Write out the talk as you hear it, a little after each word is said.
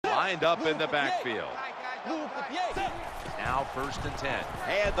lined up in the backfield. Now 1st and 10.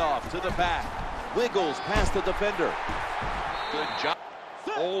 Handoff to the back. Wiggles past the defender. Good job.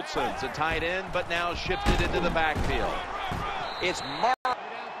 Olsen's a tight end, but now shifted into the backfield. It's Mark.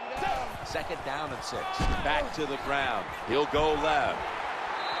 2nd down and 6. Back to the ground. He'll go left.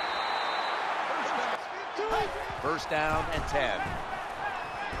 1st down and 10.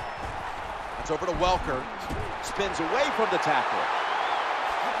 That's over to Welker. Spins away from the tackle.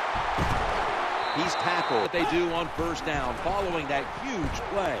 He's tackled. What they do on 1st down following that huge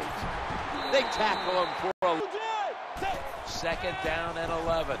play. They tackle him for a 2nd down and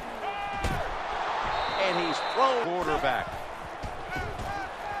 11. And he's thrown. Quarterback.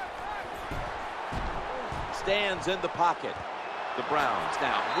 Stands in the pocket. The Browns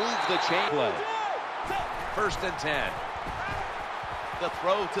now move the chain play. 1st and 10. The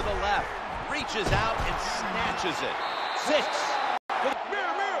throw to the left. Reaches out and snatches it. 6.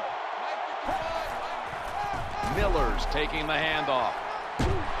 Miller's taking the handoff.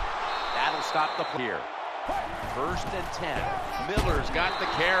 That'll stop the play here. 1st and 10. Miller's got the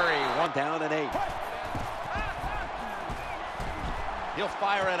carry. 1 down and 8. He'll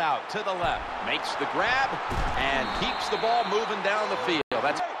fire it out to the left. Makes the grab and keeps the ball moving down the field.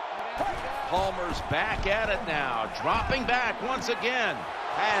 That's Palmer's back at it now. Dropping back once again.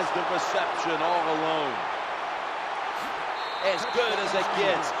 Has the reception all alone. As good as it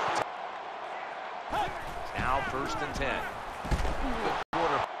gets. Now 1st and 10.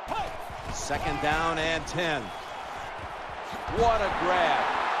 Quarter. 2nd down and 10. What a grab.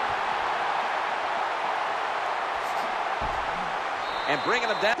 And bringing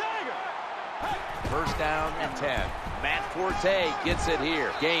him down. 1st down and 10. Matt Forte gets it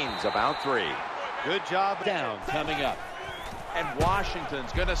here. Gains about 3. Good job. Down coming up. And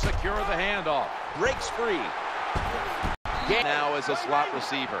Washington's going to secure the handoff. Breaks free. Now as a slot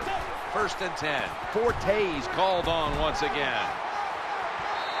receiver. 1st and 10. Forte's called on once again.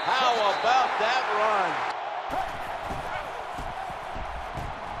 How about that run?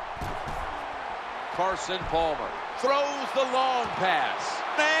 Carson Palmer throws the long pass.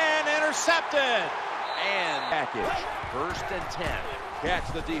 And intercepted. And package. 1st and 10.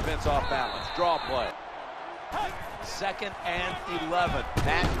 Catch the defense off balance. Draw play. 2nd and 11.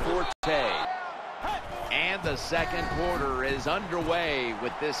 Matt Forte. And the 2nd quarter is underway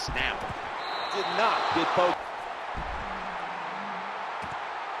with this snap. Did not get both.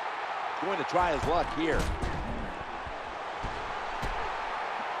 Going to try his luck here.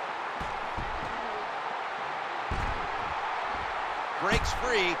 Breaks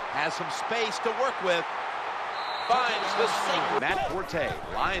free, has some space to work with. Finds the single. Matt Forte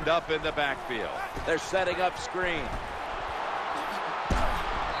lined up in the backfield. They're setting up screen.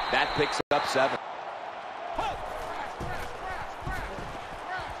 That picks up 7.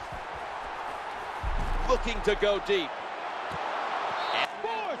 Looking to go deep.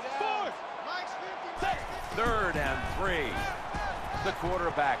 3rd and 3. The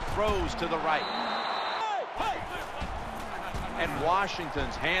quarterback throws to the right. And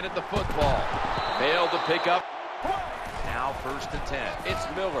Washington's handed the football. Failed to pick up. Now 1st and 10. It's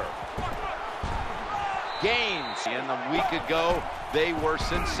Miller. Gains. And a week ago, they were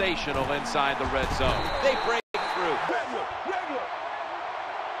sensational inside the red zone. They break through.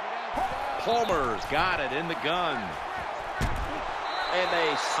 Palmer's got it in the gun. And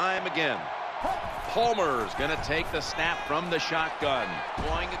they time again. Palmer's going to take the snap from the shotgun.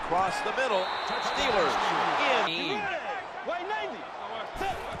 Going across the middle. Steelers in.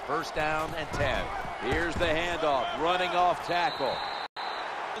 1st down and 10. Here's the handoff. Running off tackle.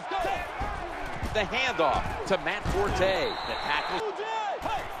 The handoff to Matt Forte. The tackle.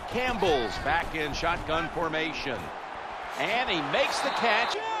 Campbell's back in shotgun formation. And he makes the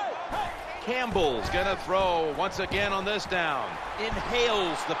catch. Campbell's going to throw once again on this down.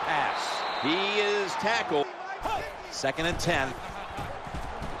 Inhales the pass. He is tackled. 2nd and 10.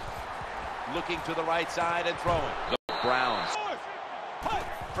 Looking to the right side and throwing. The Browns.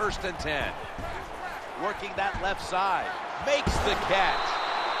 1st and 10. Working that left side. Makes the catch.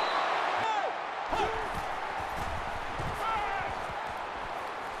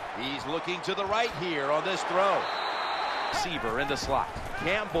 He's looking to the right here on this throw. Receiver in the slot.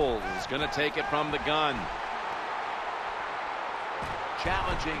 Campbell is going to take it from the gun.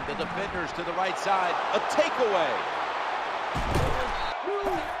 Challenging the defenders to the right side. A takeaway.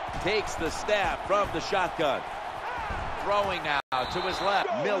 Takes the snap from the shotgun. Throwing now to his left.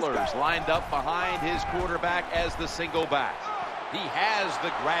 Miller's lined up behind his quarterback as the single back. He has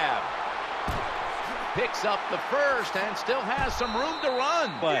the grab. Picks up the 1st and still has some room to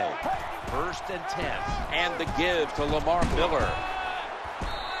run. Play. 1st and 10. And the give to Lamar Miller.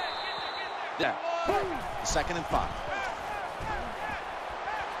 Second and 5.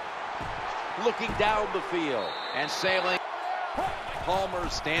 Looking down the field and sailing. Palmer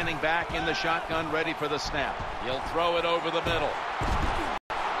standing back in the shotgun, ready for the snap. He'll throw it over the middle.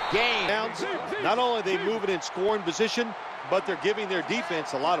 Gain. Not only are they moving in scoring position, but they're giving their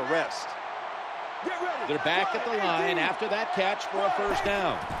defense a lot of rest. They're back at the line after that catch for a first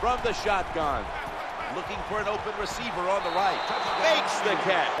down. From the shotgun. Looking for an open receiver on the right. Makes the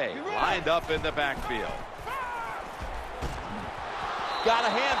catch. Lined up in the backfield. Got a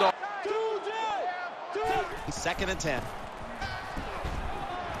handoff. Second and 10.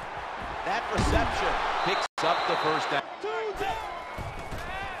 That reception picks up the first down.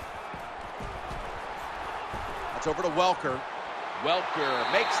 That's over to Welker.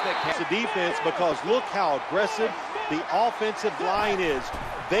 Welker makes the catch. The defense, because look how aggressive the offensive line is.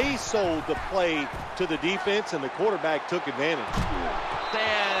 They sold the play to the defense, and the quarterback took advantage.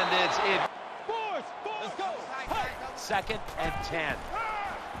 And it's in. Let's go. Second and 10.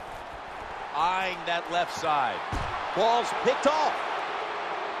 Eyeing that left side. Ball's picked off.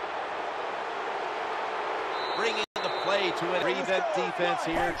 Bringing the play to an prevent defense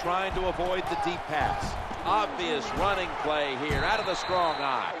here, trying to avoid the deep pass. Obvious running play here out of the strong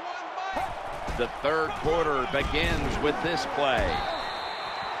eye. The third quarter begins with this play.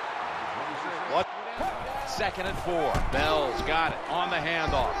 Second and 4. Bell's got it on the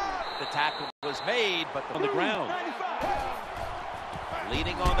handoff. The tackle was made, but on the ground.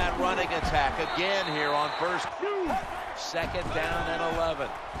 Leading on that running attack again here on first. Second down and 11.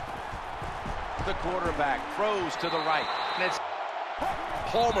 The quarterback throws to the right. And it's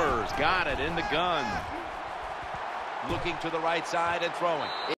Palmer's got it in the gun. Looking to the right side and throwing.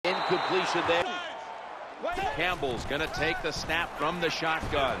 Incompletion there. Campbell's going to take the snap from the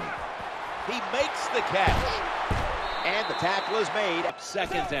shotgun. He makes the catch. And the tackle is made.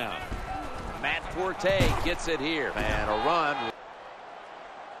 Second down. Matt Forte gets it here. And a run.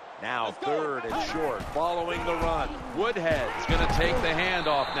 Now third and short. Following the run. Woodhead's going to take the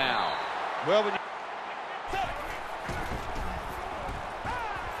handoff now. Well, when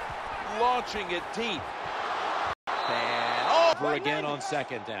launching it deep. And over again on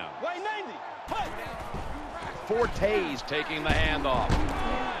second down. Forte's taking the handoff.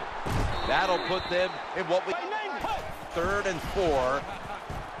 That'll put them in what we... Third and 4.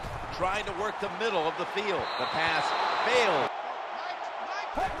 Trying to work the middle of the field. The pass failed.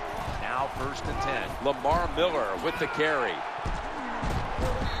 Now first and 10. Lamar Miller with the carry.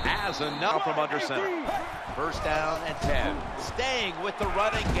 Has enough from under center. First down and 10. Staying with the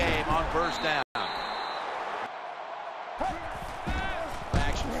running game on first down.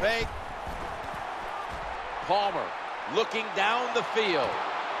 Action fake. Palmer looking down the field.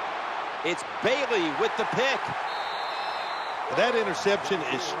 It's Bailey with the pick. that interception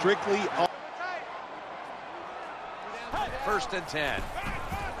is strictly on. First and 10.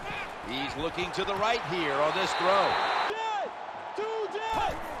 He's looking to the right here on this throw.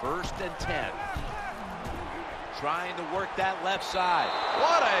 First and 10. Trying to work that left side.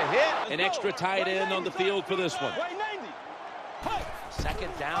 What a hit. An extra tight end on the field for this one.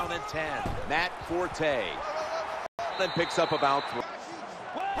 Second down and 10. Matt Forte. Then picks up about 3.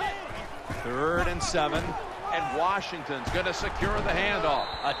 Third and 7. And Washington's going to secure the handoff.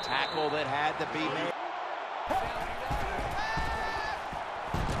 A tackle that had to be made.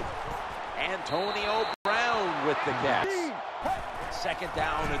 Antonio Brown with the catch. Second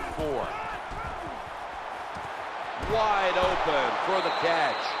down and 4. Wide open for the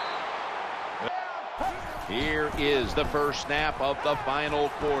catch. Here is the first snap of the final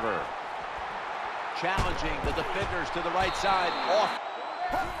quarter. Challenging the defenders to the right side. Off.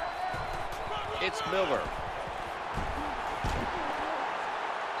 It's Miller.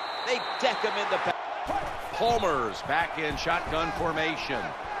 They deck him in the back. Palmer's back in shotgun formation.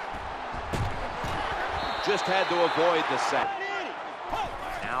 Just had to avoid the sack.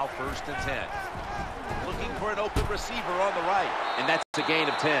 Now first and 10. Looking for an open receiver on the right. And that's a gain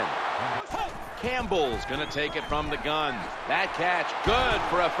of 10. Campbell's going to take it from the gun. That catch good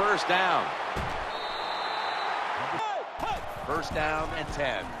for a first down. First down and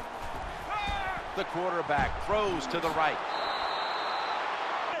 10. The quarterback throws to the right.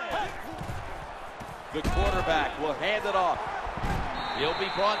 The quarterback will hand it off. He'll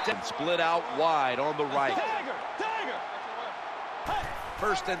be brought down. Split out wide on the right.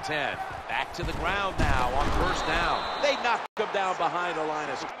 First and 10. Back to the ground now on first down. They knock him down behind the line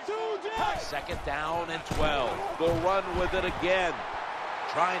of scrimmage. Second down and 12. They'll run with it again.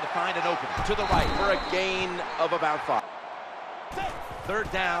 Trying to find an opening to the right for a gain of about 5.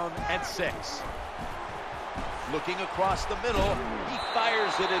 Third down and 6. Looking across the middle. He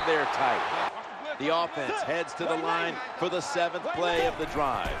Fires it in there tight. The offense heads to the line for the 7th play of the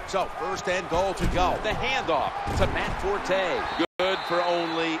drive. So, 1st and goal to go. The handoff to Matt Forte. Good for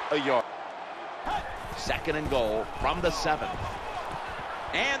only a yard. 2nd and goal from the 7th.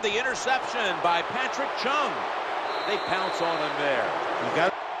 And the interception by Patrick Chung. They pounce on him there. You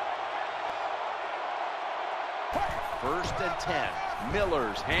got 1st and 10.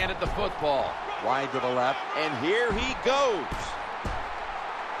 Miller's handed the football. Wide to the left. And here he goes.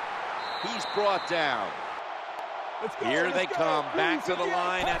 He's brought down. Here they come back to the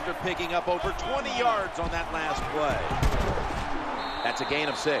line after picking up over 20 yards on that last play. That's a gain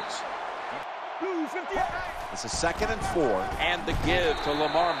of 6. It's a 2nd and 4. And the give to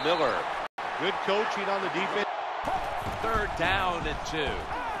Lamar Miller. good coaching on the defense. 3rd down and 2.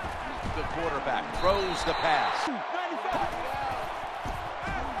 The quarterback throws the pass.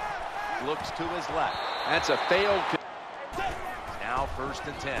 Looks to his left. That's a failed. Now 1st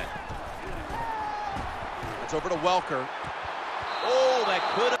and 10. It's over to Welker. Oh, that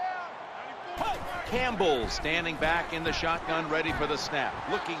could have. Campbell standing back in the shotgun, ready for the snap.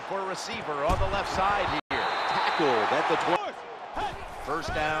 Looking for a receiver on the left side here. Tackled at the 20.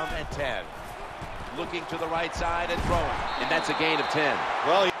 1st down and 10. Looking to the right side and throwing. And that's a gain of 10.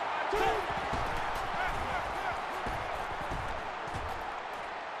 Well,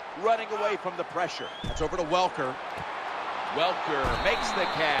 running away from the pressure. That's over to Welker. Welker makes the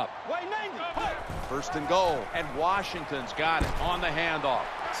catch. 1st and goal. And Washington's got it on the handoff.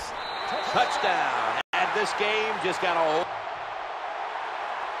 Touchdown. And this game just got a hold.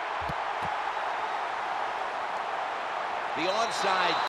 The onside